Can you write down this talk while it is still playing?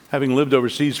Having lived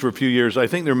overseas for a few years, I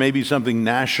think there may be something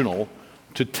national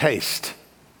to taste.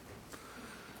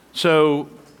 So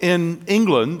in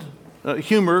England,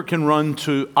 humor can run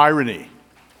to irony.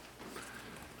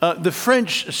 The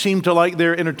French seem to like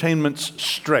their entertainments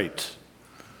straight,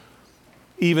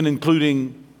 even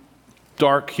including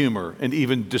dark humor and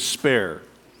even despair.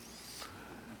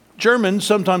 Germans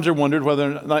sometimes are wondered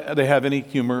whether or not they have any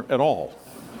humor at all.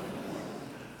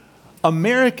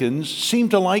 Americans seem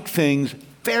to like things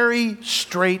very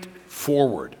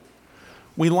straightforward.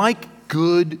 We like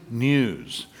good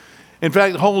news. In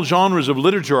fact, whole genres of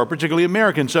literature are particularly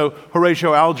American. So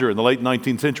Horatio Alger in the late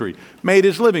 19th century made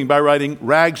his living by writing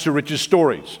rags to riches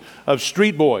stories of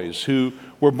street boys who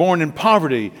were born in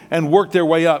poverty and worked their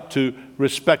way up to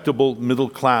respectable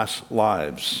middle-class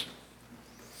lives.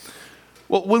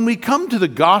 Well, when we come to the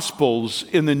Gospels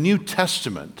in the New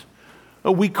Testament,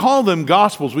 we call them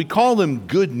Gospels. We call them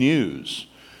good news.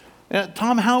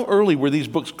 Tom, how early were these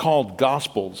books called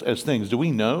Gospels as things? Do we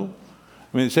know?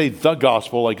 I mean, they say the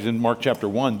Gospel, like it's in Mark chapter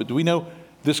 1, but do we know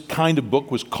this kind of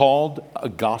book was called a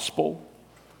Gospel?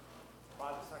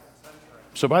 By the 2nd century.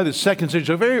 So by the 2nd century,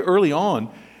 so very early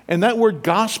on, and that word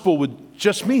gospel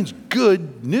just means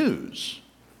good news.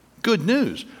 Good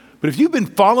news. But if you've been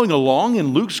following along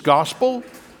in Luke's Gospel,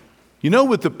 you know,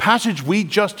 with the passage we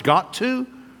just got to,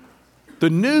 the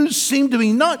news seemed to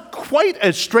be not quite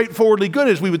as straightforwardly good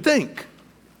as we would think.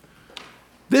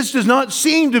 This does not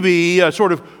seem to be a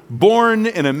sort of born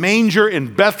in a manger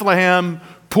in Bethlehem,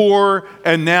 poor,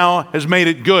 and now has made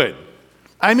it good.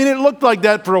 I mean, it looked like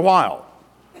that for a while.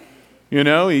 You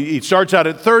know, he starts out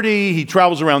at 30, he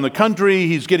travels around the country,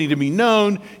 he's getting to be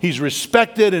known, he's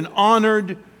respected and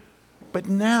honored. But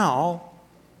now,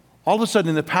 all of a sudden,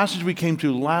 in the passage we came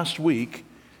to last week,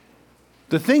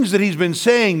 the things that he's been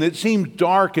saying that seemed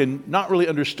dark and not really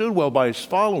understood well by his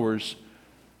followers,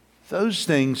 those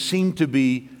things seem to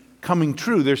be coming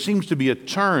true. There seems to be a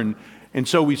turn. And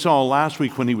so we saw last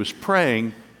week when he was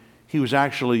praying, he was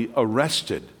actually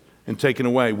arrested and taken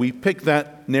away. We pick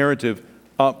that narrative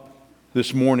up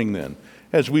this morning then,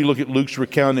 as we look at Luke's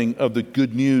recounting of the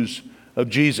good news of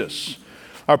Jesus.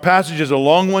 Our passage is a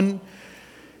long one.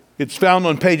 It's found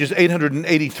on pages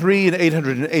 883 and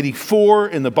 884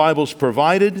 in the Bibles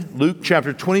provided. Luke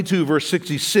chapter 22, verse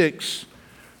 66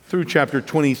 through chapter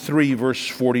 23, verse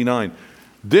 49.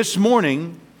 This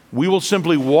morning, we will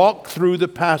simply walk through the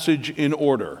passage in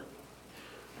order.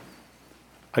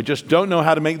 I just don't know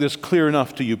how to make this clear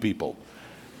enough to you people.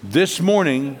 This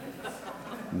morning,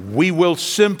 we will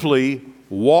simply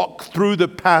walk through the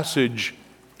passage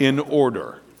in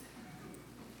order.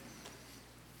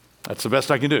 That's the best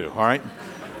I can do, all right?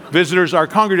 Visitors, our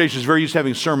congregation is very used to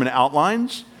having sermon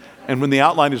outlines, and when the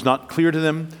outline is not clear to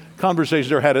them,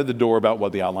 conversations are had at the door about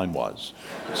what the outline was.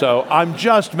 So I'm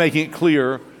just making it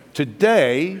clear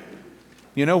today,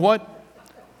 you know what?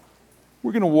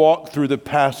 We're going to walk through the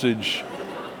passage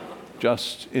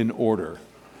just in order,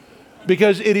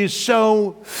 because it is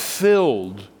so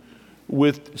filled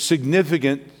with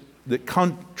significance that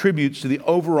contributes to the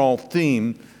overall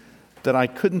theme that I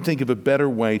couldn't think of a better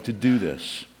way to do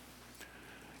this.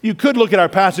 You could look at our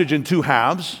passage in two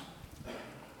halves.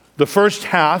 The first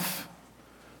half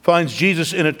finds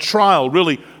Jesus in a trial,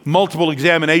 really multiple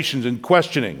examinations and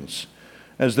questionings,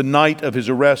 as the night of his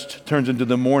arrest turns into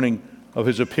the morning of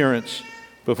his appearance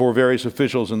before various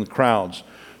officials and the crowds.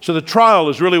 So the trial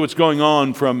is really what's going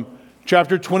on from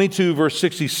chapter 22, verse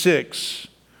 66,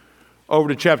 over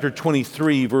to chapter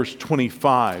 23, verse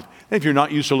 25. If you're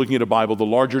not used to looking at a Bible, the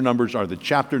larger numbers are the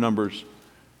chapter numbers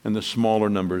and the smaller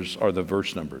numbers are the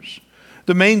verse numbers.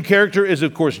 The main character is,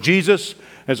 of course, Jesus.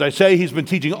 As I say, he's been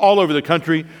teaching all over the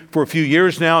country for a few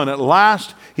years now, and at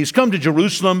last he's come to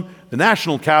Jerusalem, the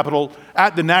national capital,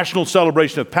 at the national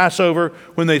celebration of Passover,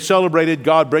 when they celebrated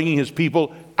God bringing his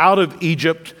people out of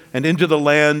Egypt and into the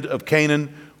land of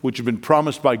Canaan, which had been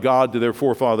promised by God to their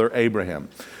forefather Abraham.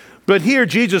 But here,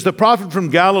 Jesus, the prophet from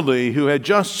Galilee, who had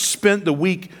just spent the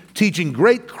week teaching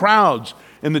great crowds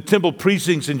in the temple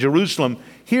precincts in Jerusalem,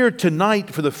 here tonight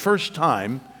for the first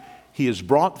time, he is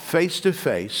brought face to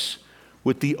face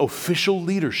with the official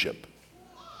leadership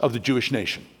of the Jewish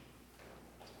nation.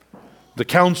 The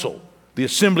council, the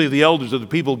assembly of the elders of the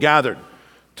people gathered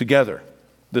together,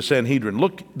 the Sanhedrin.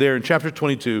 Look there in chapter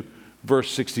 22, verse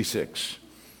 66.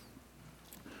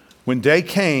 When day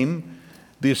came,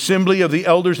 the assembly of the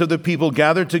elders of the people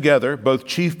gathered together, both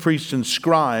chief priests and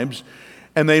scribes,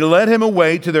 and they led him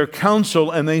away to their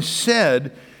council, and they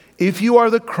said, "If you are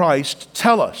the Christ,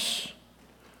 tell us."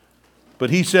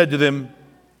 But he said to them,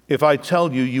 "If I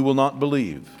tell you, you will not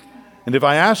believe. And if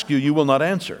I ask you, you will not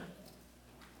answer.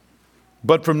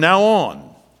 But from now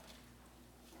on,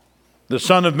 the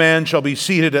Son of Man shall be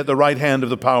seated at the right hand of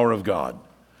the power of God."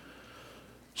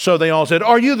 So they all said,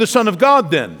 "Are you the Son of God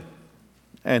then?"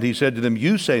 And he said to them,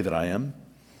 "You say that I am."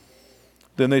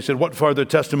 Then they said, "What further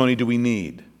testimony do we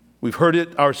need? We've heard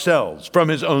it ourselves from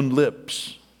his own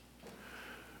lips."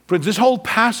 Friends, this whole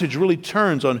passage really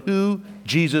turns on who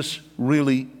Jesus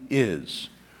really is.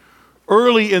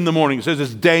 Early in the morning, it says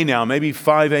it's day now, maybe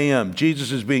 5 a.m.,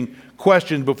 Jesus is being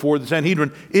questioned before the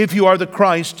Sanhedrin. "If you are the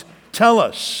Christ, tell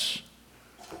us."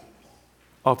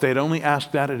 Oh, if they had only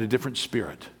asked that in a different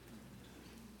spirit.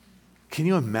 Can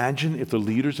you imagine if the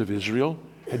leaders of Israel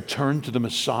had turned to the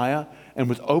Messiah and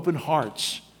with open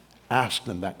hearts asked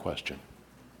them that question?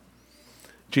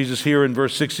 Jesus here in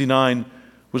verse 69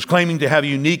 was claiming to have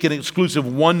unique and exclusive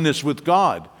oneness with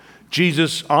God.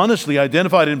 Jesus honestly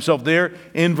identified himself there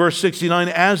in verse 69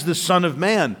 as the Son of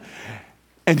Man.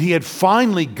 And he had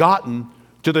finally gotten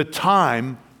to the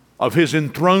time of his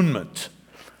enthronement.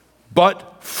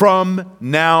 But from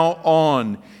now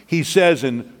on, he says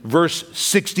in verse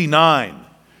 69.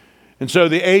 And so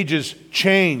the ages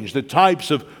change. The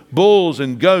types of bulls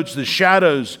and goats, the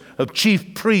shadows of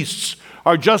chief priests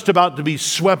are just about to be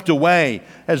swept away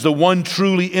as the one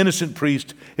truly innocent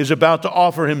priest is about to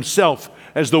offer himself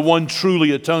as the one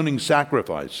truly atoning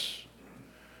sacrifice.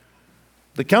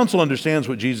 The council understands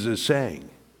what Jesus is saying.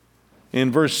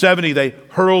 In verse 70, they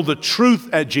hurl the truth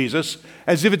at Jesus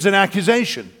as if it's an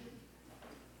accusation.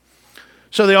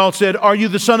 So they all said, "Are you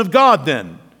the Son of God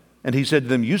then?" And he said to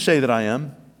them, "You say that I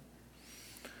am."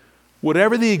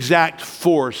 Whatever the exact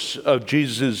force of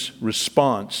Jesus'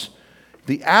 response,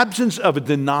 the absence of a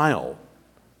denial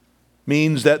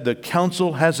means that the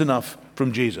council has enough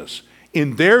from Jesus.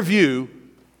 In their view,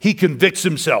 he convicts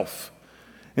himself.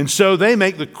 And so they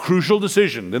make the crucial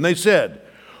decision. Then they said,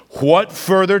 "What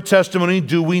further testimony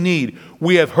do we need?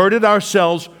 We have heard it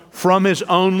ourselves from his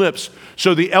own lips."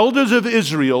 So the elders of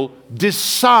Israel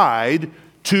decide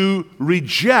to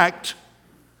reject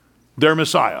their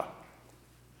Messiah.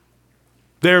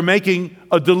 They're making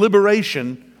a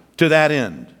deliberation to that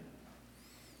end.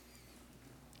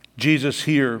 Jesus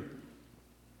here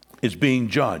is being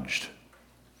judged.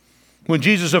 When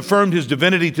Jesus affirmed his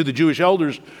divinity to the Jewish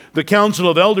elders, the council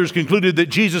of elders concluded that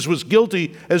Jesus was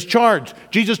guilty as charged.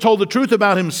 Jesus told the truth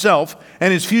about himself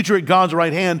and his future at God's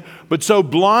right hand, but so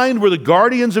blind were the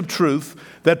guardians of truth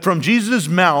that from Jesus'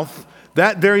 mouth,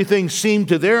 that very thing seemed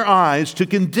to their eyes to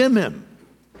condemn him.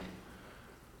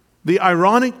 The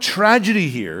ironic tragedy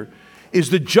here is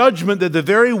the judgment that the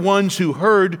very ones who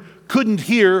heard couldn't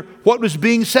hear what was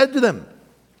being said to them.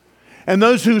 And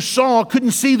those who saw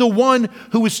couldn't see the one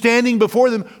who was standing before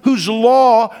them, whose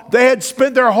law they had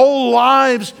spent their whole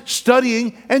lives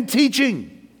studying and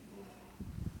teaching.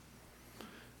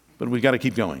 But we got to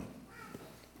keep going,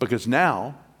 because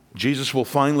now Jesus will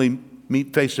finally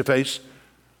meet face to face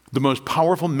the most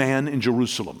powerful man in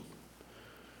Jerusalem,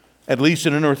 at least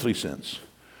in an earthly sense.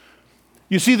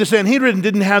 You see, the Sanhedrin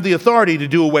didn't have the authority to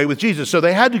do away with Jesus, so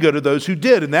they had to go to those who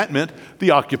did, and that meant the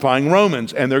occupying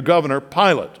Romans and their governor,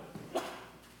 Pilate.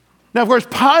 Now, of course,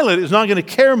 Pilate is not going to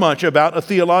care much about a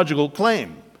theological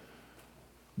claim,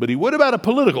 but he would about a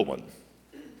political one.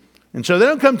 And so they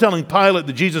don't come telling Pilate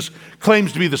that Jesus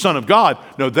claims to be the Son of God.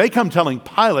 No, they come telling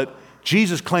Pilate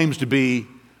Jesus claims to be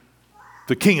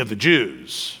the King of the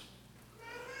Jews.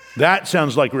 That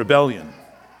sounds like rebellion.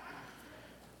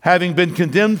 Having been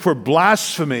condemned for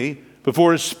blasphemy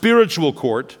before a spiritual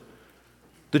court,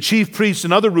 the chief priests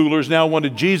and other rulers now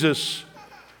wanted Jesus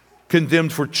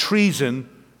condemned for treason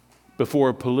before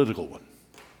a political one.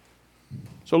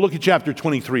 So look at chapter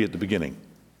 23 at the beginning.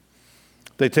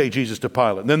 They take Jesus to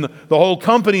Pilate. Then the whole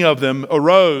company of them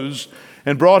arose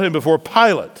and brought him before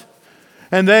Pilate.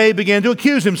 And they began to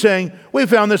accuse him, saying, "We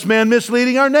found this man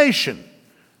misleading our nation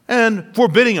and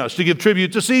forbidding us to give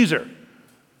tribute to Caesar,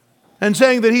 and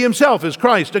saying that he himself is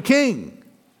Christ, a king."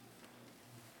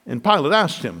 And Pilate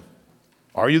asked him,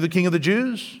 "Are you the king of the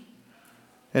Jews?"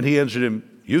 And he answered him,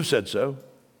 "You've said so."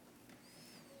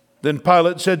 Then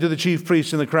Pilate said to the chief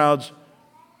priests and the crowds,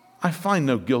 "I find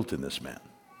no guilt in this man."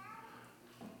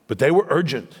 But they were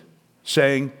urgent,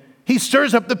 saying, "He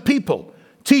stirs up the people,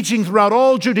 teaching throughout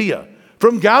all Judea,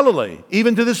 from Galilee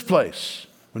even to this place."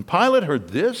 When Pilate heard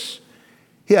this,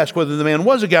 he asked whether the man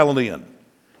was a Galilean.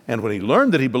 And when he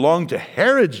learned that he belonged to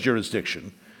Herod's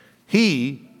jurisdiction,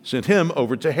 he sent him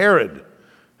over to Herod,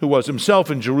 who was himself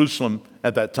in Jerusalem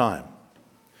at that time.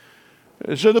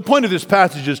 So the point of this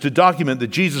passage is to document that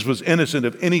Jesus was innocent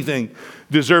of anything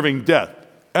deserving death,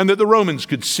 and that the Romans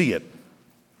could see it.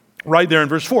 Right there in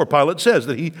verse 4, Pilate says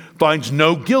that he finds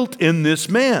no guilt in this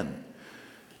man.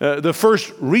 The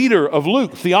first reader of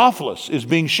Luke, Theophilus, is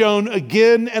being shown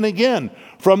again and again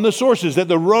from the sources that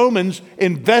the Romans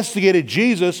investigated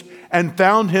Jesus and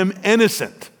found him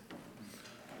innocent.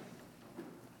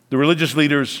 The religious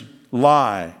leaders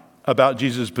lie about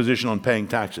Jesus' position on paying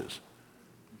taxes.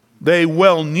 They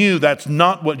well knew that's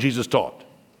not what Jesus taught.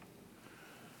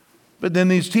 But then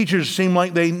these teachers seemed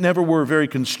like they never were very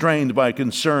constrained by a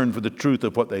concern for the truth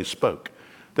of what they spoke.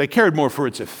 They cared more for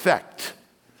its effect.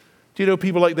 Do you know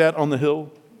people like that on the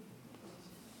Hill?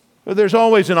 There's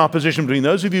always an opposition between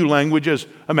those who view language as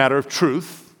a matter of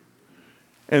truth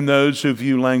and those who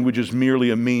view language as merely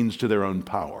a means to their own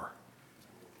power.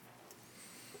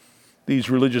 These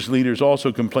religious leaders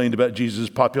also complained about Jesus'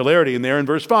 popularity. And there in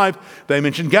verse 5, they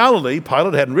mentioned Galilee.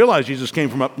 Pilate hadn't realized Jesus came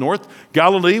from up north.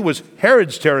 Galilee was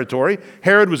Herod's territory.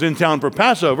 Herod was in town for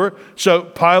Passover, so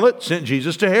Pilate sent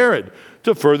Jesus to Herod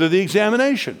to further the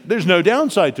examination. There's no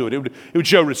downside to it. It would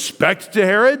show respect to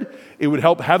Herod. It would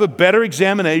help have a better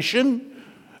examination.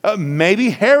 Maybe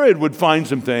Herod would find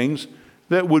some things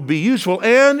that would be useful.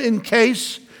 And in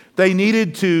case they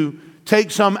needed to take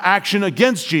some action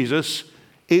against Jesus,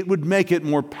 it would make it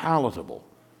more palatable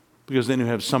because then you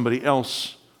have somebody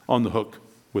else on the hook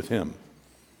with him.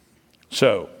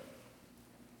 So,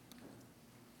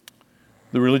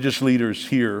 the religious leaders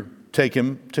here take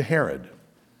him to Herod.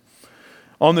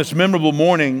 On this memorable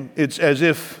morning, it's as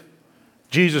if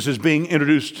Jesus is being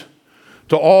introduced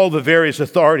to all the various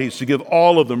authorities to give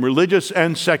all of them, religious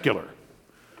and secular,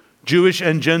 Jewish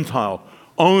and Gentile,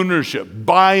 ownership,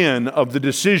 buy-in of the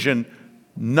decision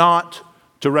not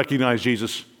to recognize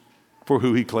Jesus for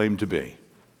who he claimed to be.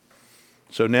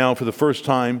 So now, for the first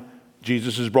time,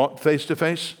 Jesus is brought face to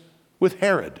face with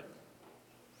Herod.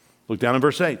 Look down in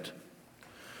verse 8.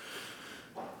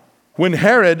 When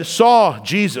Herod saw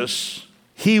Jesus,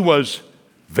 he was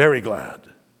very glad,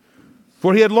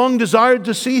 for he had long desired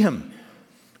to see him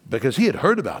because he had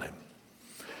heard about him.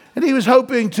 And he was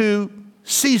hoping to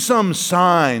see some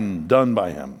sign done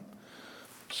by him.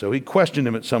 So he questioned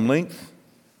him at some length,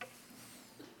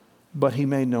 but he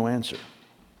made no answer.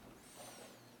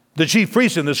 The chief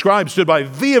priests and the scribes stood by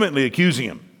vehemently accusing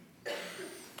him.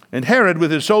 And Herod with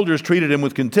his soldiers treated him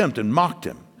with contempt and mocked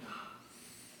him.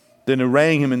 Then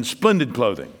arraying him in splendid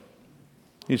clothing,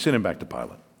 he sent him back to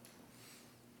Pilate.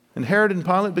 And Herod and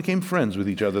Pilate became friends with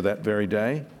each other that very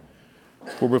day,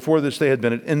 for before this they had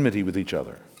been at enmity with each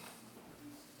other.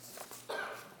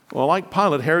 Well, like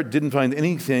Pilate, Herod didn't find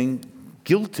anything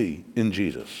guilty in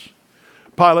Jesus.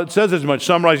 Pilate says as much,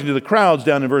 summarizing to the crowds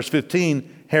down in verse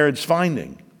 15, Herod's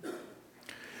finding.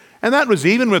 And that was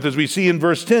even with, as we see in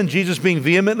verse 10, Jesus being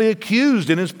vehemently accused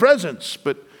in his presence.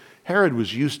 But Herod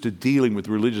was used to dealing with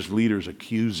religious leaders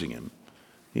accusing him.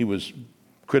 He was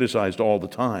criticized all the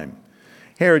time.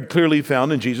 Herod clearly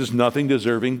found in Jesus nothing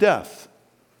deserving death.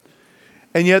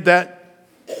 And yet that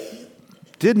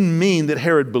didn't mean that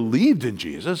Herod believed in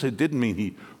Jesus. It didn't mean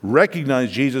he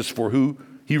recognized Jesus for who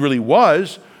he really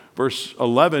was. Verse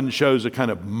 11 shows a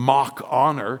kind of mock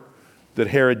honor that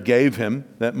Herod gave him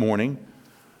that morning.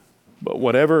 But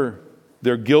whatever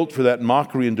their guilt for that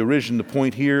mockery and derision, the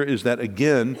point here is that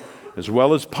again, as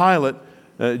well as Pilate,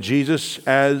 Jesus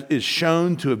is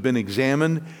shown to have been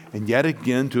examined and yet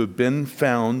again to have been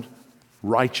found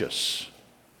righteous,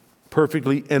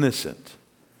 perfectly innocent,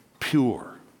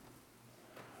 pure,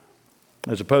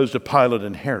 as opposed to Pilate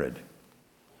and Herod,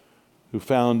 who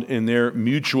found in their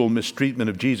mutual mistreatment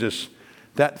of Jesus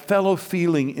that fellow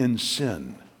feeling in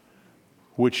sin,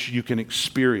 which you can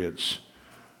experience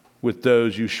with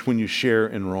those when you share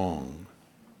in wrong.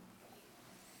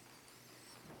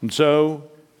 And so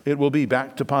it will be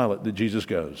back to Pilate that Jesus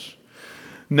goes.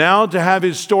 Now to have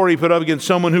his story put up against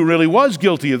someone who really was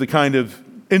guilty of the kind of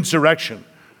insurrection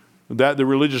that the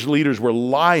religious leaders were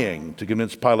lying to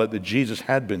convince Pilate that Jesus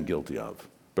had been guilty of,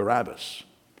 Barabbas.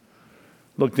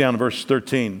 Look down at verse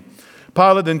 13.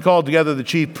 Pilate then called together the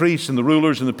chief priests and the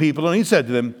rulers and the people, and he said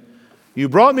to them, "You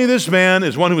brought me this man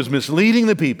as one who was misleading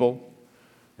the people,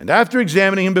 and after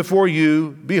examining him before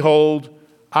you, behold,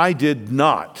 I did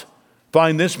not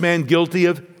find this man guilty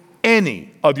of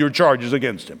any of your charges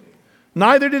against him.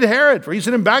 Neither did Herod, for he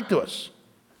sent him back to us.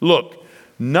 Look,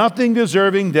 nothing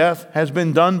deserving death has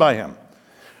been done by him.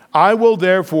 I will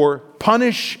therefore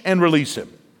punish and release him."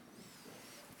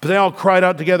 But they all cried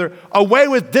out together, "Away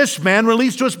with this man,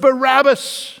 release to us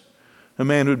Barabbas," a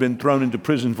man who had been thrown into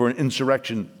prison for an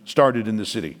insurrection started in the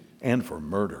city and for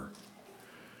murder.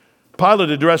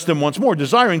 Pilate addressed them once more,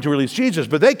 desiring to release Jesus,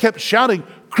 but they kept shouting,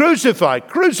 "Crucify,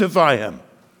 crucify him."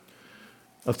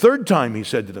 A third time he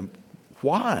said to them,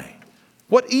 "Why?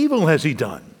 What evil has he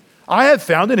done? I have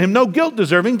found in him no guilt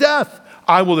deserving death.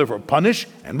 I will therefore punish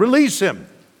and release him."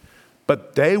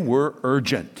 But they were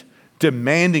urgent,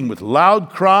 demanding with loud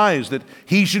cries that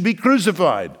he should be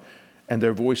crucified, and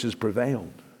their voices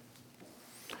prevailed.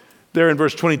 There in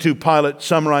verse 22, Pilate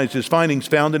summarized his findings,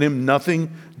 found in him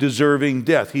nothing deserving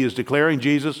death. He is declaring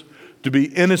Jesus to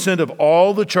be innocent of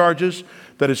all the charges,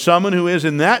 that is someone who is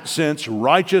in that sense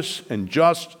righteous and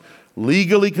just,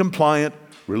 legally compliant,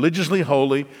 religiously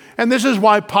holy. And this is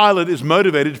why Pilate is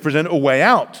motivated to present a way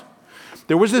out.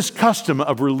 There was this custom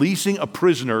of releasing a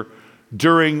prisoner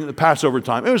during the Passover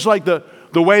time. It was like the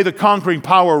way the conquering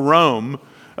power Rome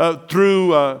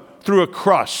threw a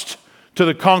crust to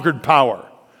the conquered power.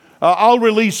 I'll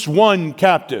release one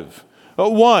captive,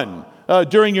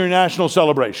 during your national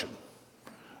celebration.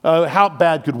 How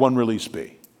bad could one release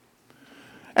be?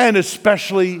 And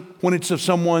especially when it's of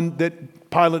someone that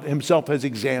Pilate himself has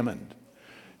examined.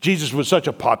 Jesus was such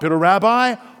a popular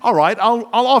rabbi. All right, I'll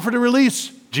offer to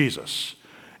release Jesus.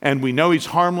 And we know he's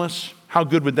harmless. How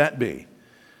good would that be?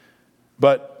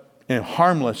 But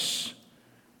harmless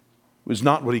was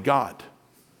not what he got.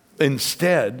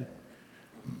 Instead,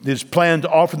 his plan to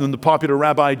offer them the popular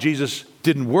rabbi Jesus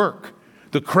didn't work.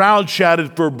 The crowd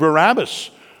shouted for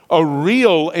Barabbas, a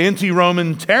real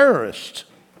anti-Roman terrorist.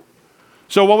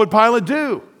 So what would Pilate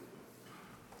do?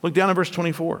 Look down at verse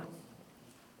 24.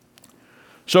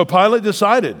 So Pilate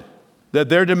decided that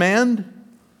their demand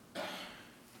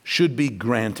should be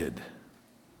granted.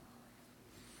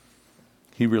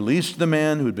 He released the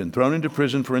man who had been thrown into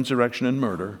prison for insurrection and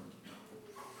murder,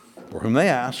 for whom they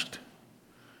asked,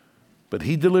 but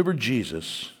he delivered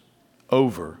Jesus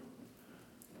over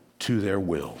to their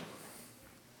will.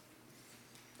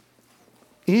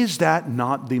 Is that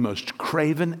not the most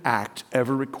craven act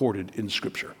ever recorded in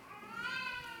Scripture?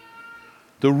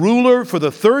 The ruler, for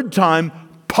the third time,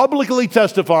 publicly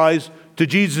testifies to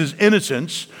Jesus'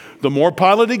 innocence. The more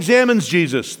Pilate examines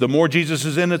Jesus, the more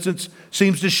Jesus' innocence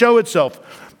seems to show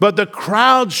itself. But the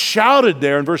crowd shouted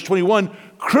there in verse 21,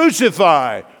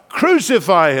 "Crucify,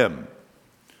 crucify him."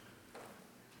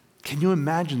 Can you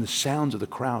imagine the sounds of the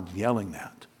crowd yelling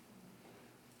that?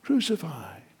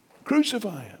 Crucify,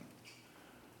 crucify him.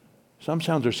 Some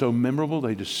sounds are so memorable,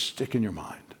 they just stick in your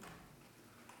mind.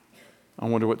 I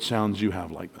wonder what sounds you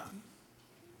have like that.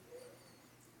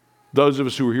 Those of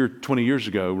us who were here 20 years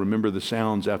ago remember the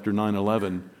sounds after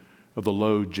 9/11 of the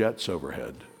low jets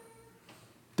overhead.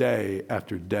 Day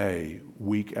after day,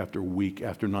 week after week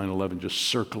after 9/11, just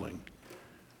circling.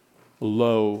 A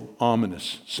low,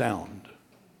 ominous sound.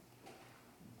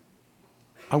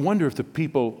 I wonder if the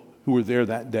people who were there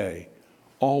that day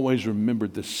always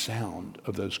remembered the sound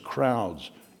of those crowds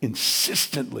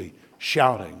insistently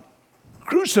shouting,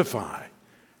 "Crucify,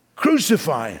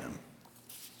 crucify him."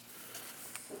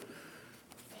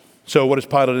 So what does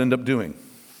Pilate end up doing?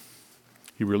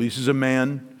 He releases a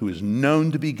man who is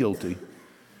known to be guilty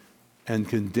and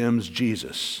condemns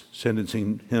Jesus,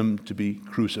 sentencing him to be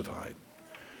crucified.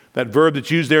 That verb that's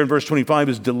used there in verse 25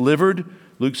 is delivered.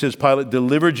 Luke says Pilate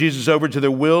delivered Jesus over to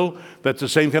their will. That's the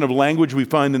same kind of language we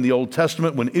find in the Old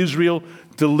Testament when Israel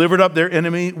delivered up their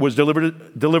enemy, was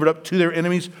delivered up to their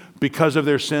enemies because of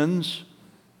their sins.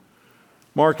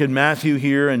 Mark and Matthew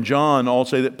here and John all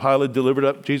say that Pilate delivered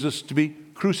up Jesus to be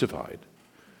crucified,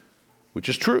 which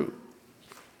is true.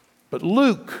 But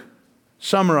Luke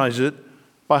summarizes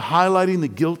it by highlighting the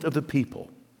guilt of the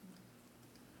people.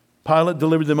 Pilate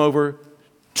delivered them over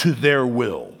to their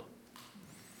will.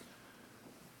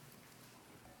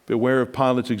 Beware of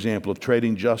Pilate's example of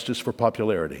trading justice for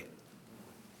popularity.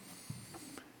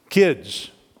 Kids,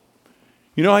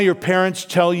 you know how your parents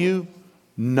tell you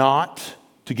not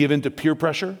to give in to peer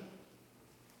pressure?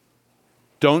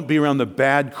 Don't be around the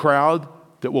bad crowd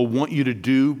that will want you to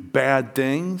do bad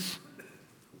things.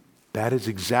 That is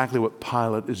exactly what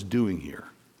Pilate is doing here.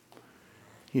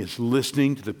 He is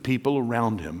listening to the people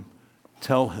around him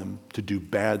tell him to do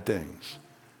bad things,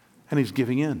 and he's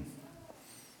giving in.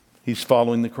 He's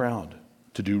following the crowd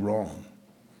to do wrong.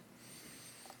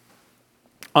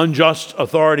 Unjust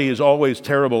authority is always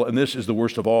terrible, and this is the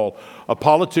worst of all. A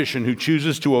politician who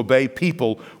chooses to obey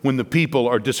people when the people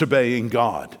are disobeying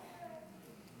God.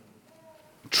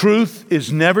 Truth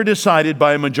is never decided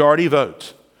by a majority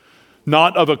vote,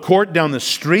 not of a court down the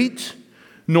street,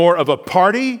 nor of a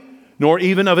party, nor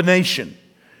even of a nation.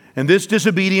 And this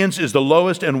disobedience is the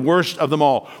lowest and worst of them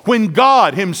all. When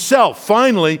God himself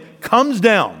finally comes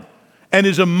down and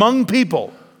is among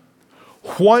people,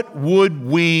 what would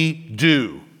we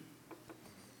do?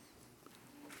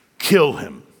 Kill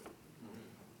him.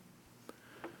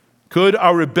 Could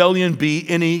our rebellion be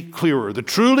any clearer? The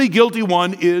truly guilty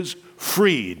one is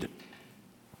freed.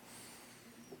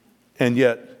 And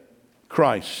yet,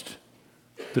 Christ,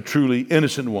 the truly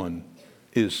innocent one,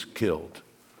 is killed.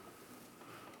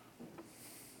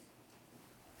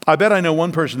 I bet I know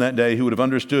one person that day who would have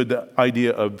understood the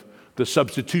idea of the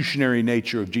substitutionary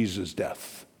nature of Jesus'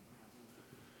 death.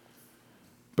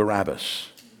 Barabbas.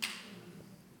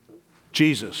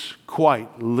 Jesus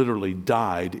quite literally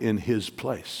died in his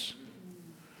place.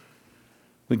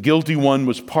 The guilty one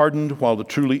was pardoned while the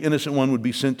truly innocent one would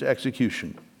be sent to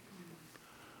execution.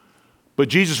 But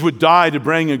Jesus would die to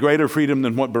bring a greater freedom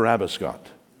than what Barabbas got.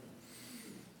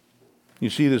 You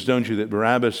see this, don't you, that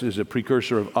Barabbas is a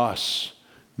precursor of us,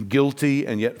 guilty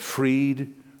and yet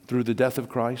freed through the death of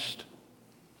Christ?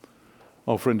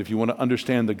 Oh, friend, if you want to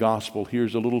understand the gospel,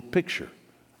 here's a little picture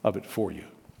of it for you,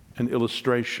 an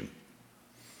illustration.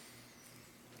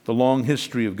 The long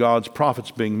history of God's prophets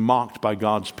being mocked by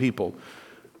God's people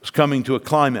was coming to a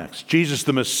climax. Jesus,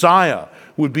 the Messiah,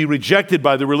 would be rejected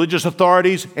by the religious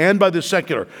authorities and by the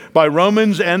secular, by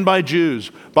Romans and by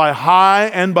Jews, by high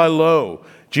and by low.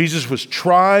 Jesus was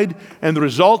tried, and the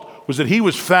result was that he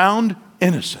was found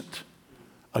innocent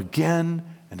again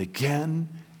and again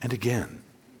and again,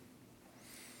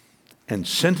 and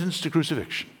sentenced to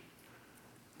crucifixion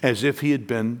as if he had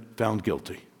been found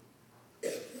guilty.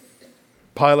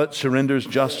 Pilate surrenders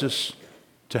justice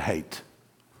to hate,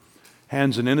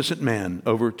 hands an innocent man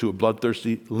over to a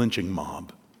bloodthirsty lynching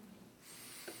mob.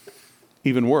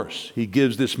 Even worse, he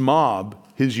gives this mob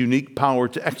his unique power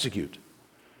to execute.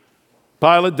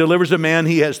 Pilate delivers a man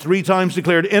he has 3 times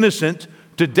declared innocent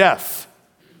to death.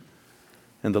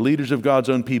 And the leaders of God's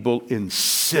own people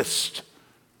insist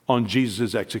on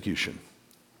Jesus' execution.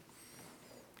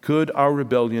 Could our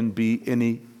rebellion be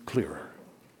any clearer?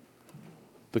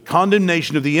 The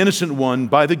condemnation of the innocent one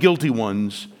by the guilty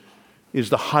ones is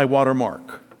the high water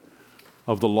mark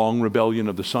of the long rebellion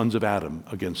of the sons of Adam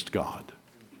against God.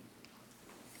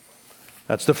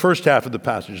 That's the first half of the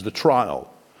passage, the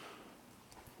trial.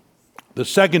 The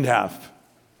second half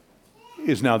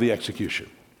is now the execution.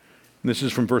 And this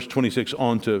is from verse 26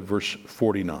 on to verse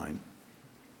 49.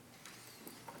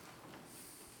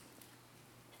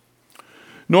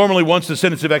 Normally, once the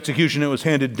sentence of execution was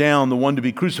handed down, the one to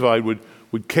be crucified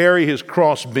would carry his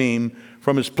cross beam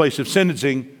from his place of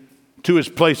sentencing to his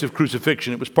place of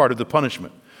crucifixion. It was part of the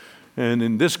punishment. And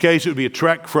in this case, it would be a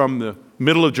trek from the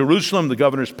middle of Jerusalem, the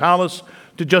governor's palace,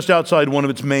 to just outside one of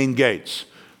its main gates,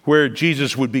 where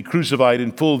Jesus would be crucified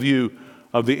in full view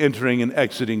of the entering and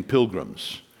exiting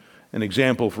pilgrims. An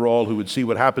example for all who would see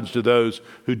what happens to those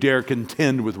who dare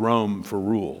contend with Rome for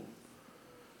rule.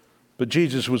 But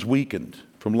Jesus was weakened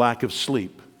from lack of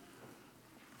sleep,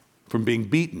 from being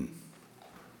beaten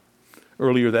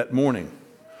earlier that morning.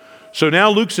 So now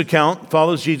Luke's account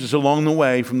follows Jesus along the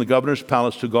way from the governor's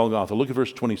palace to Golgotha. Look at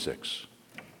verse 26.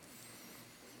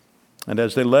 And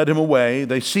as they led him away,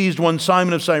 they seized one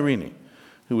Simon of Cyrene,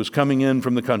 who was coming in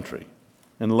from the country,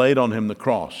 and laid on him the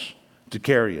cross to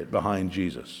carry it behind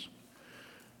Jesus.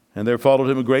 And there followed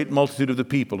him a great multitude of the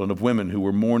people and of women who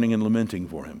were mourning and lamenting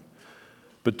for him.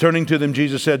 But turning to them,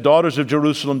 Jesus said, "Daughters of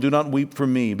Jerusalem, do not weep for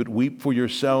me, but weep for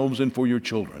yourselves and for your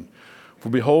children. For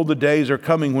behold, the days are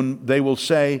coming when they will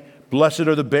say, 'Blessed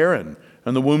are the barren,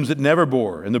 and the wombs that never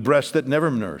bore, and the breasts that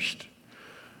never nursed.'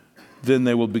 Then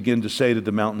they will begin to say to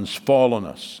the mountains, 'Fall on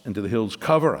us,' and to the hills,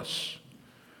 'Cover us.'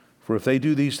 For if they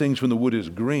do these things when the wood is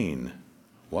green,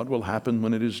 what will happen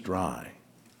when it is dry?"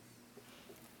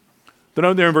 The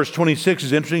note there in verse 26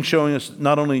 is interesting, showing us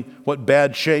not only what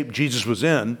bad shape Jesus was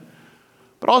in,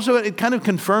 but also it kind of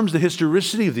confirms the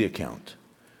historicity of the account.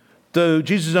 Though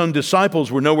Jesus' own disciples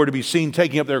were nowhere to be seen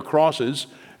taking up their crosses,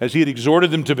 as he had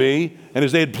exhorted them to be, and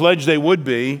as they had pledged they would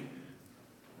be,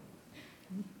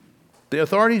 the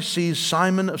authorities seized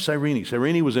Simon of Cyrene.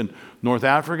 Cyrene was in North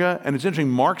Africa, and it's interesting,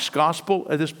 Mark's gospel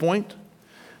at this point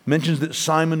mentions that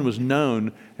Simon was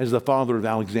known as the father of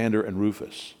Alexander and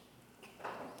Rufus.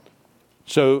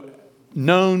 So,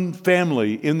 known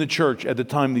family in the church at the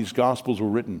time these gospels were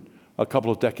written, a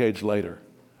couple of decades later.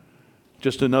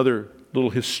 Just another little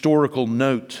historical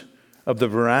note of the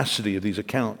veracity of these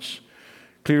accounts.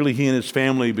 Clearly, he and his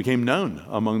family became known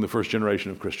among the first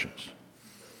generation of Christians.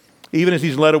 Even as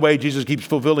he's led away, Jesus keeps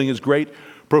fulfilling his great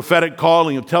prophetic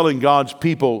calling of telling God's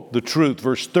people the truth.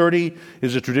 Verse 30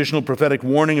 is a traditional prophetic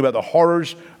warning about the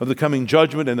horrors of the coming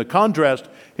judgment, and the contrast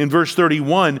in verse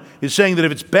 31 is saying that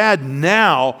if it's bad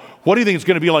now, what do you think it's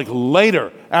going to be like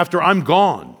later, after I'm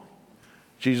gone?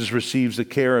 Jesus receives the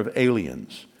care of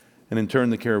aliens, and in turn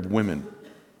the care of women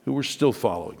who were still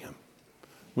following him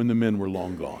when the men were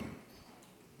long gone.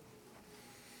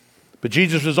 But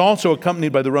Jesus was also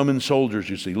accompanied by the Roman soldiers,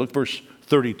 you see. Look, verse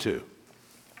 32.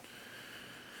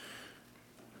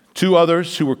 2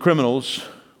 others who were criminals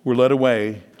were led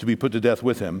away to be put to death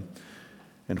with him.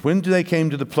 And when they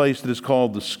came to the place that is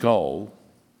called the Skull,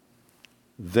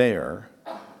 there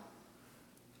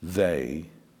they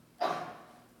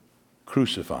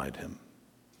crucified him.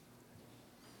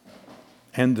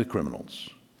 And the criminals,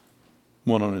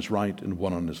 one on his right and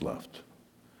one on his left.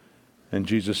 And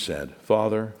Jesus said,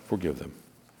 Father, forgive them,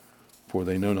 for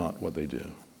they know not what they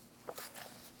do.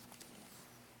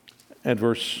 At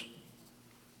verse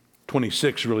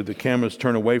 26, really, the cameras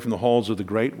turn away from the halls of the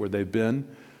great where they've been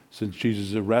since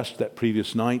Jesus' arrest that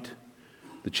previous night.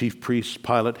 The chief priests,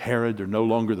 Pilate, Herod, they're no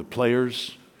longer the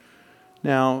players.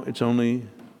 Now it's only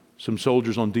some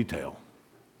soldiers on detail,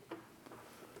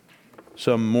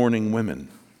 some mourning women,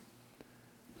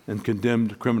 and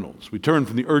condemned criminals. We turn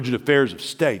from the urgent affairs of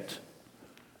state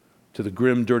to the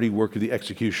grim, dirty work of the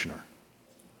executioner.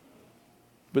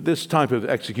 But this type of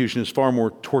execution is far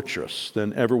more torturous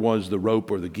than ever was the rope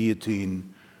or the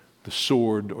guillotine, the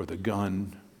sword or the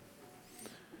gun.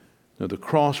 No, the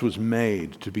cross was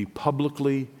made to be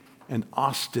publicly and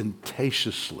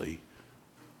ostentatiously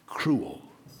cruel.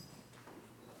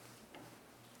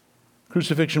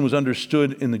 Crucifixion was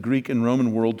understood in the Greek and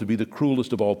Roman world to be the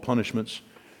cruelest of all punishments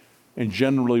and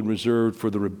generally reserved for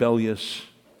the rebellious,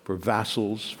 for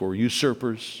vassals, for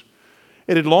usurpers.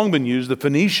 It had long been used. The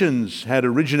Phoenicians had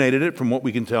originated it, from what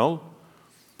we can tell.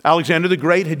 Alexander the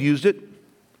Great had used it.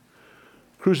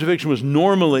 Crucifixion was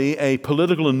normally a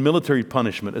political and military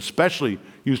punishment, especially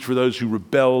used for those who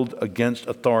rebelled against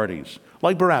authorities,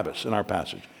 like Barabbas in our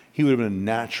passage. He would have been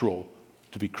natural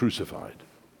to be crucified.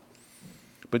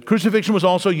 But crucifixion was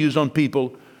also used on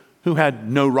people who had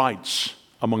no rights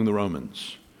among the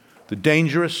Romans, the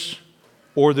dangerous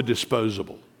or the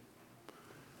disposable.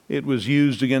 It was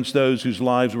used against those whose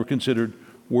lives were considered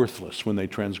worthless when they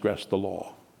transgressed the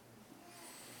law.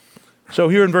 So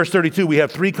here in verse 32, we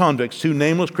have three convicts, two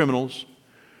nameless criminals,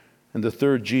 and the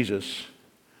third, Jesus,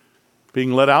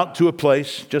 being led out to a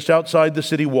place just outside the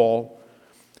city wall.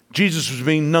 Jesus was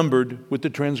being numbered with the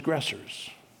transgressors.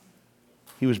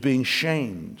 He was being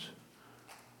shamed.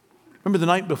 Remember the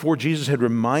night before Jesus had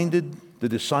reminded the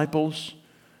disciples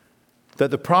that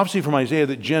the prophecy from Isaiah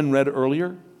that Jen read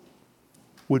earlier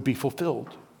would be fulfilled.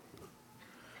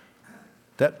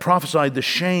 That prophesied the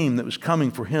shame that was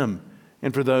coming for him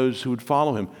and for those who would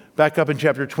follow him. Back up in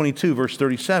chapter 22, verse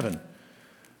 37,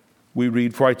 we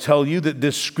read, For I tell you that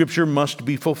this scripture must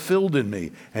be fulfilled in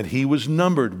me. And he was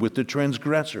numbered with the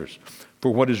transgressors.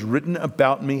 For what is written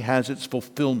about me has its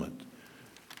fulfillment.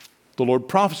 The Lord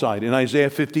prophesied in Isaiah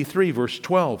 53, verse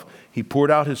 12. He poured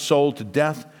out his soul to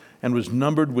death and was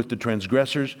numbered with the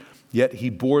transgressors, yet he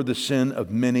bore the sin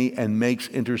of many and makes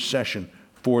intercession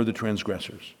for the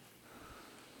transgressors.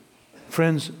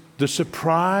 Friends, the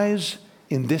surprise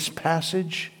in this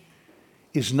passage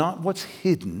is not what's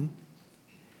hidden,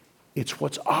 it's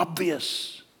what's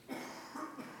obvious.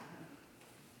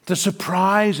 The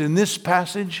surprise in this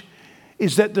passage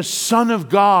is that the Son of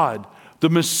God, the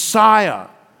Messiah,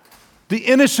 the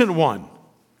innocent one,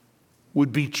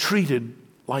 would be treated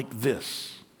like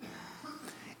this.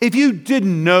 If you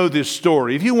didn't know this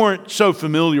story, if you weren't so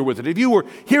familiar with it, if you were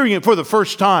hearing it for the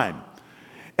first time,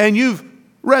 and you've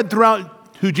read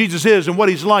throughout who Jesus is and what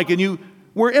he's like, and you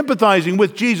were empathizing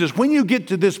with Jesus, when you get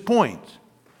to this point,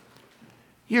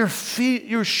 you're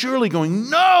surely going,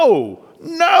 no,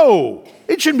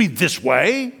 it shouldn't be this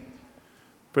way.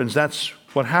 Friends, that's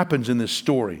what happens in this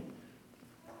story.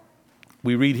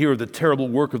 We read here of the terrible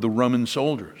work of the Roman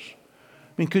soldiers.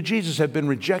 I mean, could Jesus have been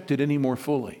rejected any more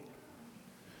fully?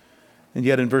 And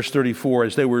yet in verse 34,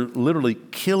 as they were literally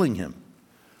killing him,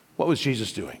 what was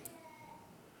Jesus doing?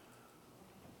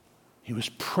 He was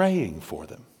praying for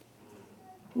them,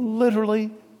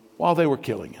 literally while they were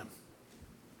killing him.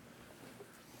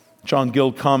 John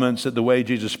Gill comments that the way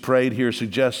Jesus prayed here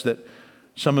suggests that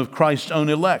some of Christ's own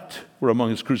elect were among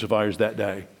his crucifiers that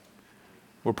day,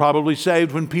 were probably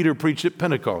saved when Peter preached at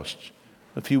Pentecost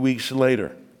a few weeks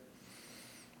later.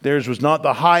 Theirs was not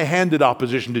the high-handed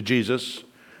opposition to Jesus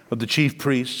of the chief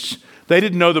priests. They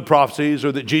didn't know the prophecies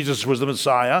or that Jesus was the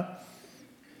Messiah.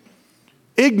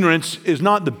 Ignorance is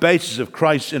not the basis of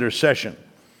Christ's intercession,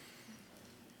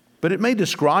 but it may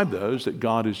describe those that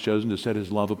God has chosen to set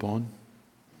his love upon.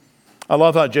 I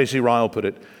love how J.C. Ryle put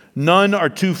it. None are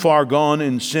too far gone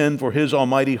in sin for his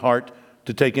almighty heart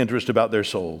to take interest about their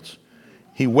souls.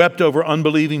 He wept over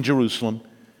unbelieving Jerusalem.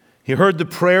 He heard the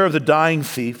prayer of the dying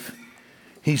thief.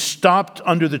 He stopped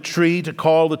under the tree to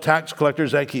call the tax collector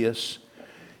Zacchaeus.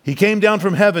 He came down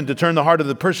from heaven to turn the heart of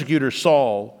the persecutor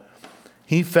Saul.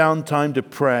 He found time to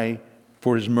pray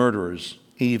for his murderers,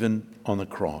 even on the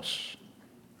cross.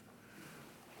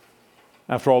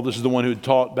 After all, this is the one who had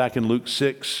taught back in Luke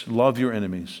 6, love your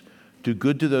enemies, do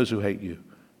good to those who hate you,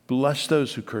 bless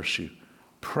those who curse you,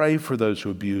 pray for those who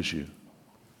abuse you.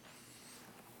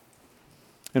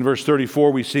 In verse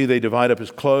 34, we see they divide up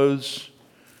his clothes,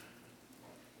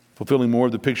 fulfilling more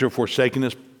of the picture of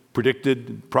forsakenness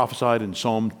predicted, prophesied in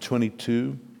Psalm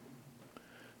 22.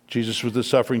 Jesus was the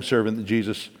suffering servant that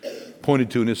Jesus pointed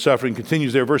to, and his suffering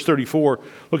continues there. Verse 34,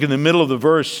 look in the middle of the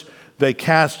verse, they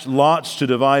cast lots to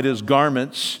divide his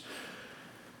garments,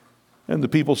 and the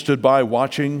people stood by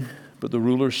watching, but the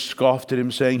rulers scoffed at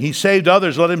him, saying, he saved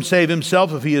others, let him save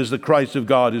himself if he is the Christ of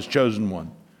God, his chosen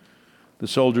one. The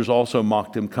soldiers also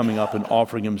mocked him, coming up and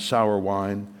offering him sour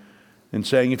wine, and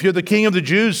saying, if you're the king of the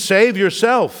Jews, save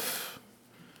yourself.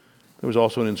 There was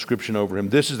also an inscription over him,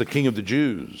 this is the King of the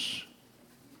Jews.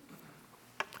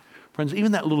 Friends,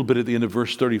 even that little bit at the end of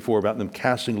verse 34 about them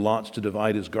casting lots to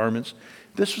divide his garments,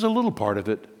 this was a little part of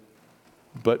it,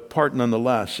 but part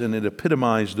nonetheless, and it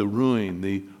epitomized the ruin,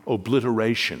 the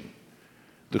obliteration,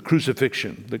 the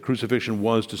crucifixion that crucifixion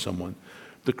was to someone.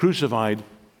 The crucified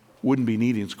wouldn't be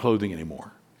needing its clothing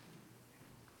anymore.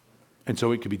 And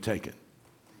so it could be taken.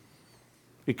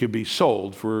 It could be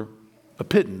sold for a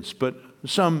pittance, but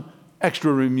some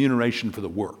extra remuneration for the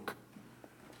work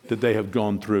that they have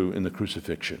gone through in the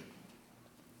crucifixion.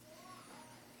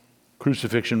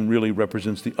 Crucifixion really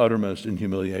represents the uttermost in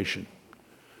humiliation.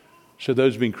 So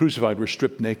those being crucified were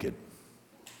stripped naked.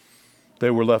 They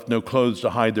were left no clothes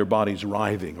to hide their bodies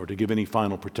writhing or to give any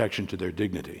final protection to their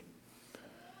dignity.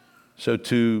 So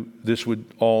too, this would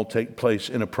all take place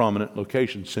in a prominent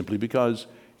location simply because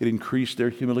it increased their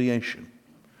humiliation.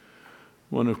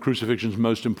 One of crucifixion's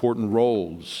most important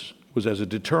roles was as a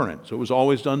deterrent. So it was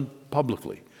always done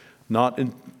publicly, not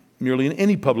merely in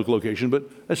any public location, but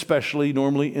especially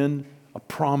normally in a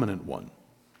prominent one.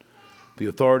 The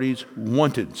authorities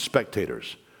wanted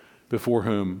spectators before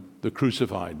whom the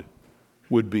crucified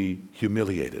would be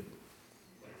humiliated.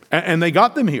 And they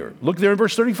got them here. Look there in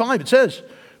verse 35. It says,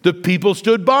 the people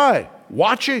stood by,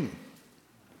 watching.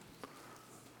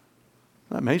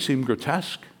 That may seem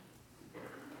grotesque.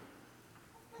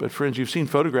 But friends, you've seen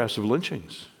photographs of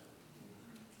lynchings.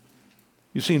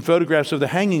 You've seen photographs of the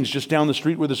hangings just down the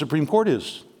street where the Supreme Court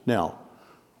is now,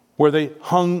 where they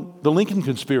hung the Lincoln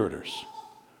conspirators.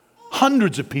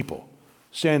 Hundreds of people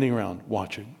standing around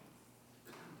watching.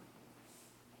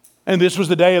 And this was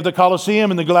the day of the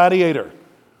Colosseum and the Gladiator.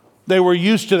 They were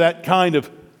used to that kind of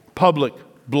public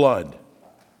blood.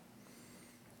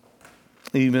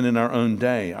 Even in our own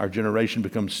day, our generation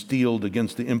becomes steeled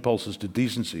against the impulses to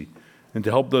decency and to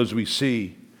help those we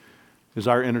see, as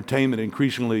our entertainment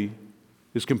increasingly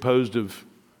is composed of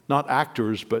not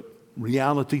actors, but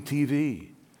reality TV.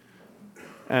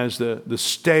 As the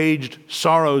staged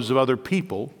sorrows of other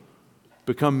people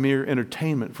become mere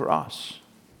entertainment for us.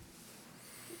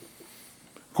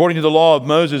 According to the law of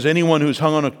Moses, anyone who's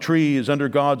hung on a tree is under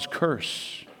God's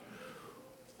curse.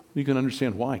 You can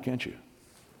understand why, can't you?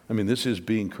 I mean, this is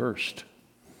being cursed.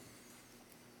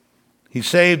 He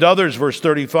saved others, verse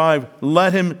 35.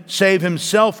 Let him save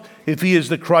himself if he is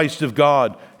the Christ of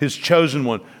God, his chosen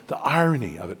one. The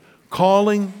irony of it,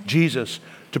 calling Jesus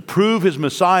to prove his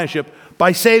messiahship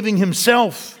by saving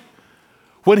himself,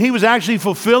 when he was actually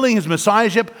fulfilling his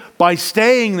messiahship by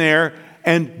staying there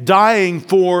and dying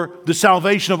for the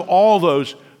salvation of all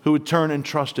those who would turn and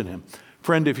trust in him.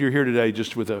 Friend, if you're here today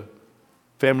just with a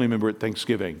family member at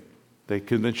Thanksgiving, they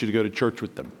convince you to go to church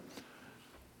with them.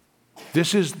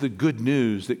 This is the good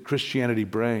news that Christianity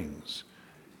brings.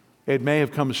 It may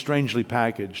have come strangely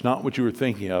packaged, not what you were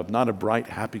thinking of, not a bright,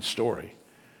 happy story.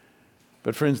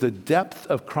 But friends, the depth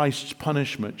of Christ's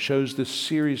punishment shows the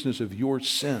seriousness of your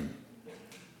sin,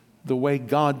 the way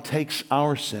God takes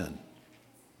our sin.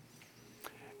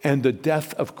 And the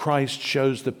death of Christ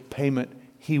shows the payment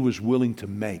he was willing to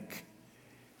make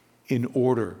in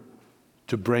order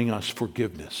to bring us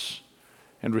forgiveness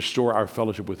and restore our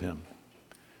fellowship with him.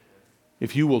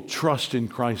 If you will trust in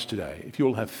Christ today, if you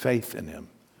will have faith in him,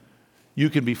 you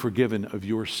can be forgiven of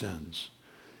your sins.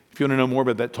 If you want to know more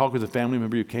about that, talk with a family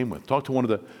member you came with. Talk to one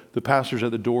of the pastors at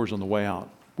the doors on the way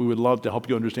out. We would love to help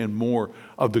you understand more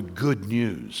of the good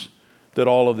news that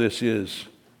all of this is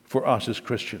for us as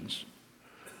Christians.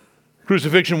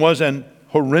 Crucifixion was an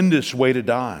horrendous way to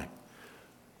die,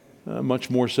 much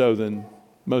more so than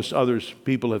most others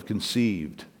people have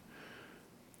conceived.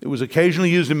 It was occasionally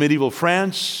used in medieval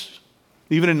France,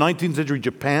 even in 19th century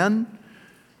Japan,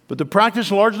 but the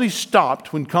practice largely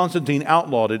stopped when Constantine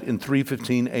outlawed it in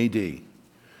 315 AD.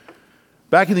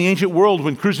 Back in the ancient world,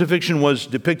 when crucifixion was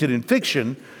depicted in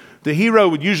fiction, the hero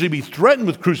would usually be threatened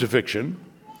with crucifixion,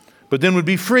 but then would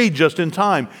be freed just in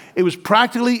time. It was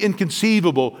practically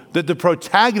inconceivable that the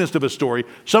protagonist of a story,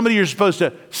 somebody you're supposed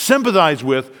to sympathize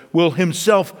with, will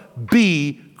himself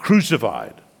be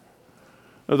crucified.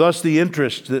 Thus, the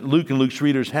interest that Luke and Luke's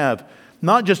readers have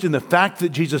not just in the fact that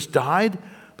Jesus died,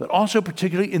 but also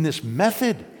particularly in this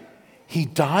method. He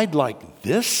died like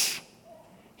this.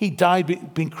 He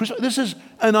died being crucified. This is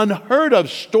an unheard of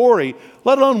story,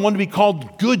 let alone one to be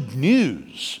called good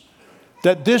news.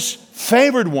 That this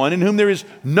favored one, in whom there is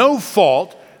no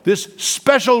fault, this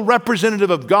special representative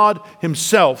of God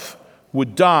himself,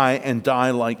 would die and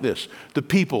die like this. The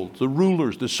people, the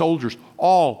rulers, the soldiers,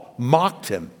 all mocked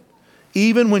him.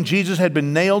 Even when Jesus had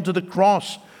been nailed to the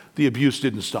cross, the abuse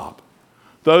didn't stop.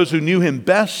 Those who knew him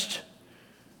best,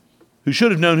 who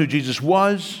should have known who Jesus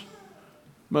was,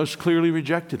 most clearly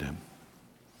rejected him.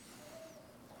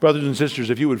 Brothers and sisters,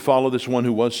 if you would follow this one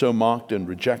who was so mocked and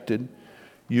rejected,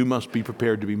 you must be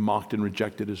prepared to be mocked and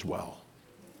rejected as well.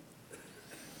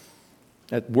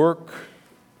 At work,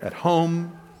 at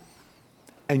home,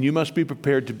 and you must be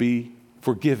prepared to be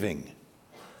forgiving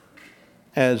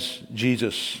as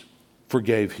Jesus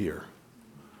forgave here.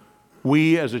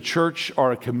 We as a church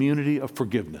are a community of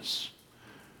forgiveness,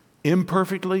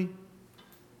 imperfectly,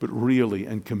 but really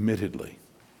and committedly,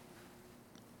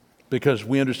 because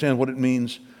we understand what it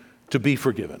means to be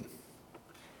forgiven.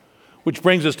 Which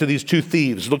brings us to these two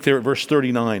thieves. Look there at verse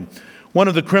 39. One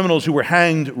of the criminals who were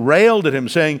hanged railed at him,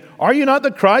 saying, "Are you not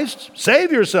the Christ?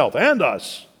 Save yourself and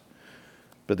us."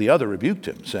 But the other rebuked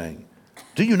him, saying,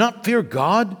 "Do you not fear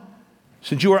God,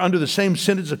 since you are under the same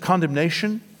sentence of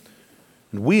condemnation?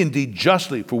 And we indeed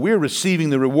justly, for we are receiving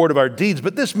the reward of our deeds,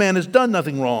 but this man has done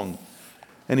nothing wrong."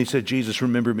 And he said, "Jesus,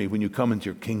 remember me when you come into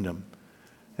your kingdom."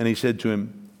 And he said to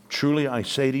him, "Truly I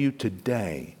say to you,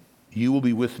 today you will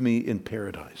be with me in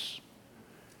paradise."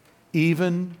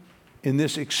 Even in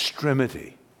this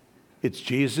extremity, it's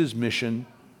Jesus' mission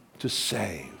to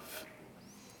save.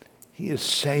 He is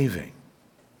saving.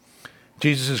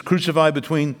 Jesus is crucified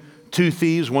between two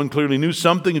thieves. One clearly knew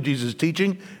something of Jesus'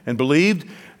 teaching and believed,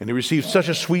 and he received such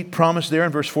a sweet promise there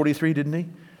in verse 43, didn't he?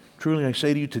 "Truly I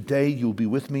say to you, today you will be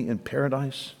with me in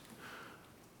paradise."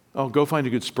 Oh, go find a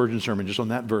good Spurgeon sermon just on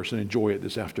that verse and enjoy it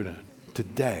this afternoon.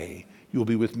 Today you will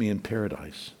be with me in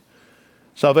paradise.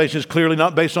 Salvation is clearly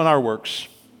not based on our works.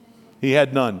 He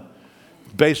had none.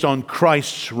 Based on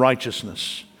Christ's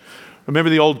righteousness. Remember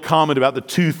the old comment about the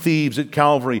two thieves at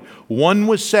Calvary. One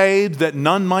was saved that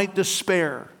none might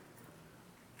despair,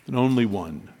 and only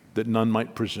one that none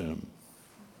might presume.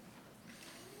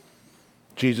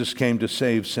 Jesus came to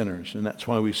save sinners, and that's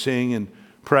why we sing and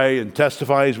pray and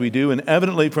testify as we do. And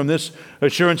evidently from this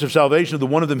assurance of salvation of the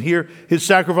one of them here, his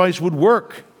sacrifice would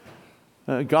work.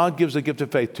 God gives the gift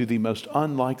of faith to the most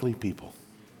unlikely people.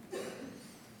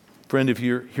 Friend, if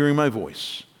you're hearing my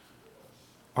voice,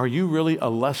 are you really a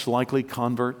less likely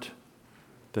convert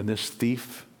than this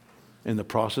thief in the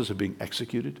process of being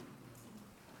executed?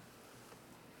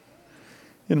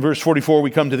 In verse 44,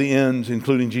 we come to the end,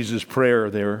 including Jesus' prayer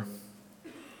there.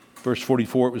 Verse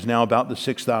 44, it was now about the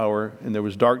 6th hour, and there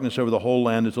was darkness over the whole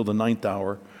land until the 9th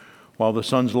hour, while the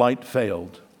sun's light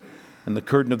failed, and the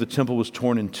curtain of the temple was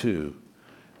torn in two.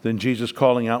 Then Jesus,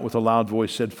 calling out with a loud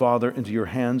voice, said, "Father, into your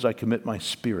hands I commit my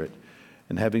spirit."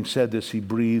 And having said this, he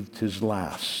breathed his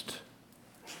last.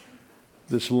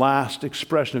 This last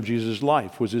expression of Jesus'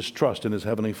 life was his trust in his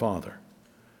heavenly Father.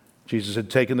 Jesus had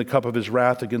taken the cup of his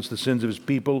wrath against the sins of his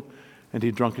people, and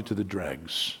he drunk it to the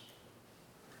dregs.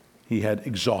 He had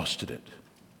exhausted it.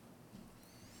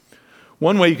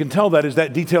 One way you can tell that is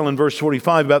that detail in verse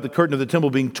 45 about the curtain of the temple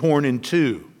being torn in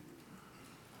two.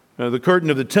 Now, the curtain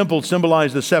of the temple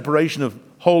symbolized the separation of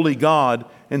holy God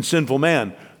and sinful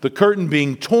man. The curtain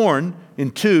being torn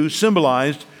in two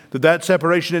symbolized that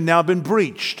separation had now been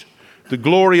breached. The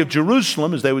glory of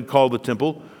Jerusalem, as they would call the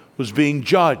temple, was being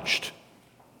judged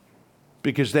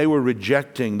because they were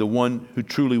rejecting the one who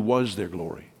truly was their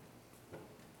glory.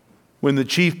 When the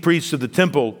chief priests of the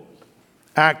temple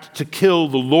act to kill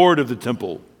the Lord of the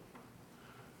temple,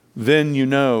 then you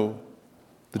know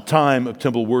the time of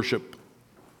temple worship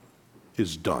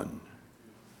is done.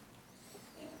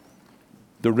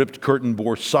 The ripped curtain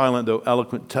bore silent, though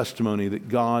eloquent testimony that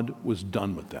God was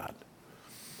done with that.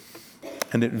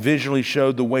 And it visually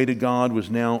showed the way to God was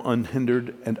now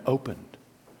unhindered and opened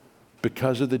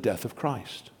because of the death of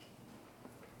Christ.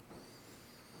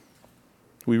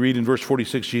 We read in verse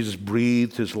 46, Jesus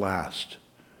breathed his last.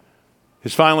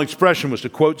 His final expression was to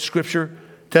quote Scripture,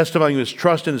 testifying of his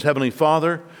trust in his heavenly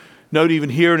Father. Note even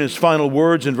here in his final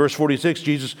words in verse 46,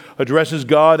 Jesus addresses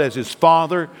God as his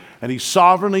Father, and he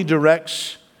sovereignly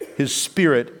directs his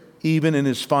Spirit even in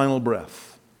his final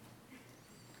breath.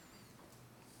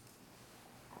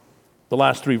 The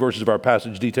last three verses of our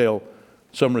passage detail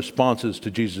some responses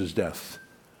to Jesus' death.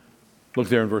 Look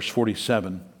there in verse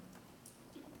 47.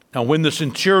 Now, when the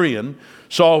centurion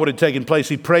saw what had taken place,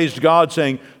 he praised God,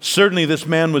 saying, "Certainly this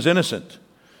man was innocent."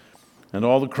 And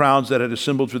all the crowds that had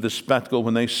assembled for this spectacle,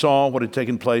 when they saw what had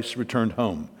taken place, returned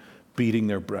home, beating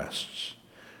their breasts.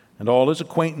 And all his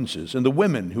acquaintances and the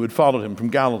women who had followed him from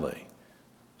Galilee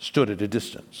stood at a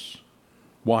distance,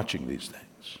 watching these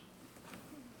things.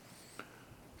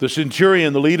 The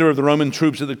centurion, the leader of the Roman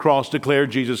troops at the cross,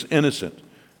 declared Jesus innocent,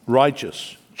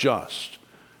 righteous, just.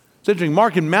 It's interesting,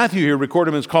 Mark and Matthew here record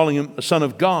him as calling him a son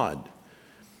of God.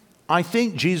 I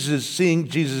think Jesus is seeing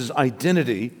Jesus'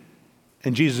 identity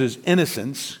and Jesus'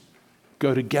 innocence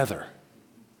go together.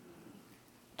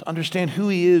 To understand who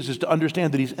he is to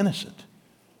understand that he's innocent.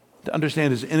 To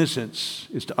understand his innocence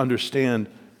is to understand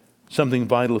something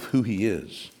vital of who he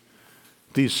is.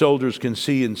 These soldiers can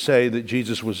see and say that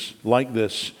Jesus was like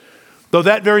this. Though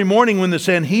that very morning when the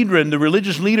Sanhedrin, the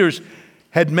religious leaders,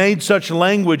 had made such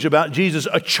language about Jesus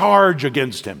a charge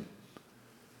against him.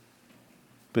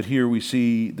 But here we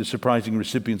see the surprising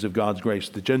recipients of God's grace.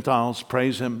 The Gentiles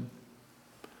praise him.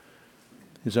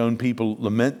 His own people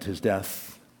lament his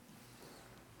death.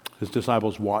 His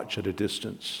disciples watch at a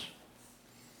distance.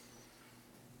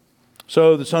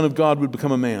 So the Son of God would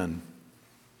become a man,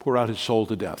 pour out his soul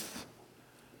to death,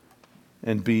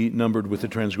 and be numbered with the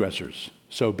transgressors,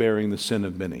 so bearing the sin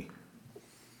of many.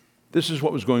 This is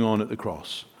what was going on at the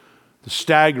cross. The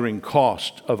staggering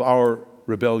cost of our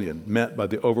rebellion met by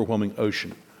the overwhelming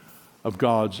ocean of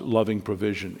God's loving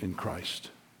provision in Christ.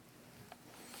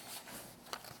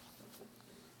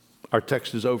 Our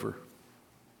text is over.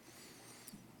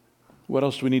 What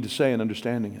else do we need to say in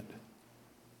understanding it?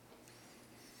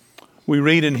 We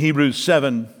read in Hebrews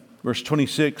 7, verse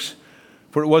 26,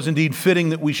 "For it was indeed fitting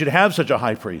that we should have such a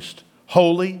high priest,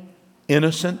 holy,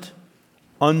 innocent,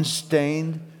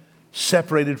 unstained,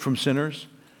 separated from sinners,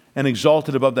 and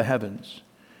exalted above the heavens.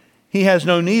 He has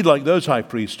no need, like those high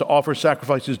priests, to offer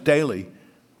sacrifices daily,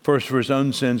 first for his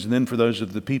own sins and then for those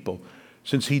of the people,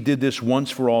 since he did this once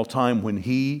for all time when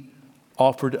he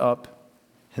offered up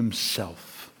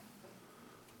himself."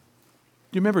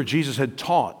 Do you remember Jesus had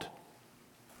taught,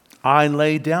 "I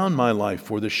lay down my life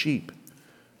for the sheep.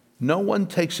 No one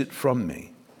takes it from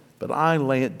me, but I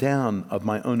lay it down of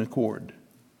my own accord."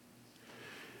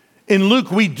 In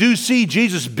Luke, we do see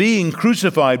Jesus being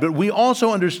crucified, but we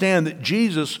also understand that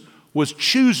Jesus was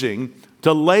choosing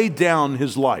to lay down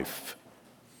his life.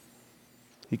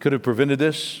 He could have prevented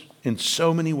this in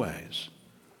so many ways,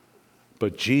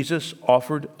 but Jesus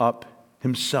offered up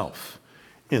himself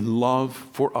in love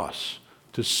for us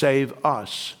to save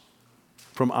us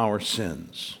from our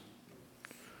sins.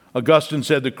 Augustine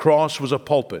said the cross was a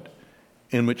pulpit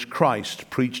in which Christ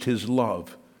preached his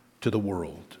love to the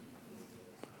world.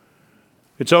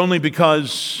 It's only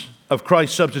because of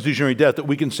Christ's substitutionary death that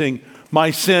we can sing,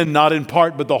 "My sin, not in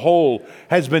part but the whole,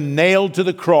 has been nailed to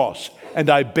the cross, and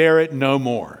I bear it no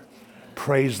more."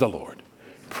 Praise the Lord.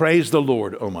 Praise the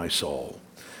Lord, O my soul.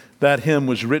 That hymn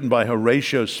was written by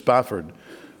Horatio Spafford,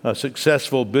 a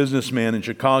successful businessman in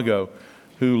Chicago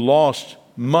who lost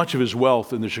much of his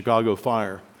wealth in the Chicago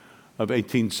fire of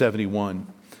 1871.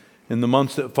 In the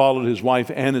months that followed, his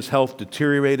wife Anna's health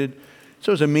deteriorated.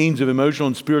 So as a means of emotional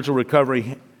and spiritual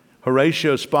recovery,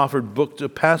 Horatio Spafford booked a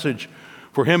passage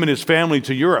for him and his family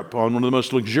to Europe on one of the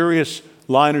most luxurious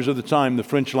liners of the time, the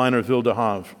French liner Ville de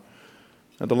Havre.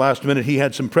 At the last minute, he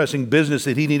had some pressing business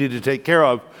that he needed to take care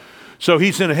of. So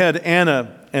he sent ahead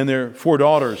Anna and their 4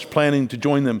 daughters, planning to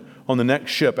join them on the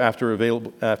next ship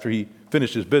after he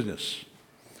finished his business.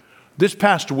 This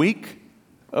past week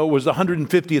was the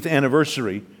 150th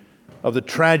anniversary of the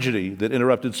tragedy that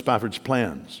interrupted Spafford's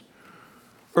plans.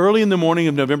 Early in the morning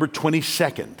of November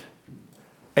 22nd,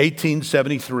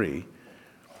 1873,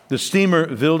 the steamer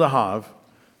Ville de Havre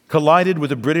collided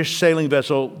with a British sailing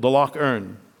vessel, the Loch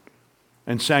Earn,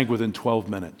 and sank within 12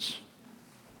 minutes.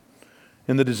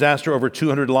 In the disaster, over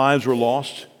 200 lives were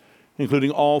lost,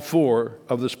 including all 4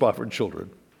 of the Spafford children.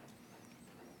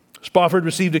 Spafford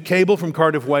received a cable from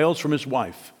Cardiff, Wales, from his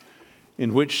wife,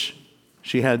 in which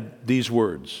she had these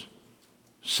words,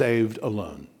 "Saved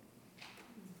alone."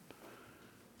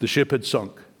 The ship had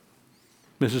sunk.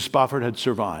 Mrs. Spafford had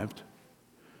survived.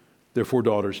 Their 4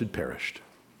 daughters had perished.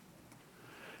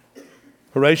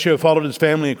 Horatio followed his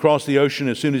family across the ocean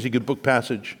as soon as he could book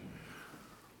passage.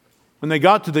 When they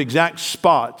got to the exact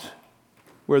spot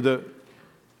where the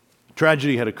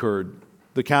tragedy had occurred,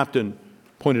 the captain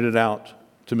pointed it out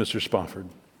to Mr. Spafford.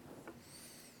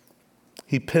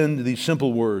 He penned these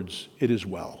simple words, "It is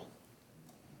well."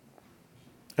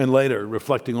 And later,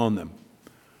 reflecting on them,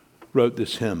 wrote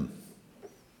this hymn.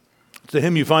 It's the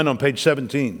hymn you find on page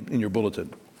 17 in your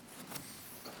bulletin.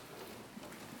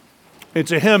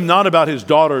 It's a hymn not about his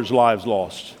daughters' lives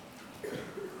lost,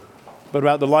 but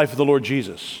about the life of the Lord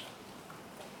Jesus,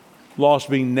 lost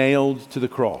being nailed to the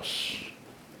cross.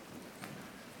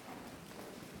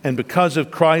 And because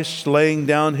of Christ laying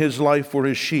down his life for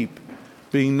his sheep,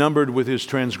 being numbered with his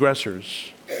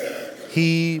transgressors,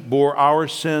 he bore our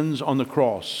sins on the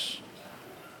cross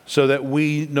so that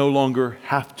we no longer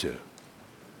have to.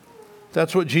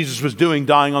 That's what Jesus was doing,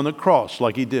 dying on the cross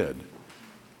like he did.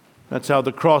 That's how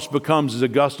the cross becomes, as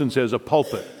Augustine says, a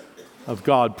pulpit of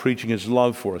God preaching his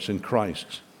love for us in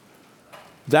Christ.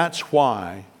 That's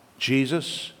why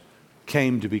Jesus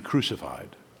came to be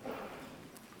crucified.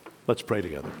 Let's pray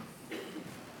together.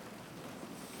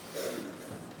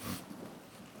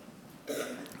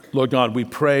 Lord God, we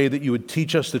pray that you would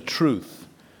teach us the truth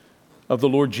of the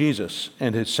Lord Jesus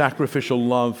and his sacrificial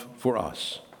love for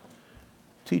us.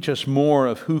 Teach us more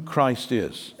of who Christ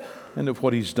is and of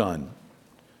what he's done.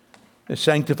 And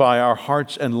sanctify our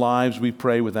hearts and lives, we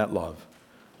pray, with that love.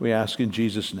 We ask in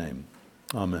Jesus' name.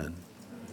 Amen.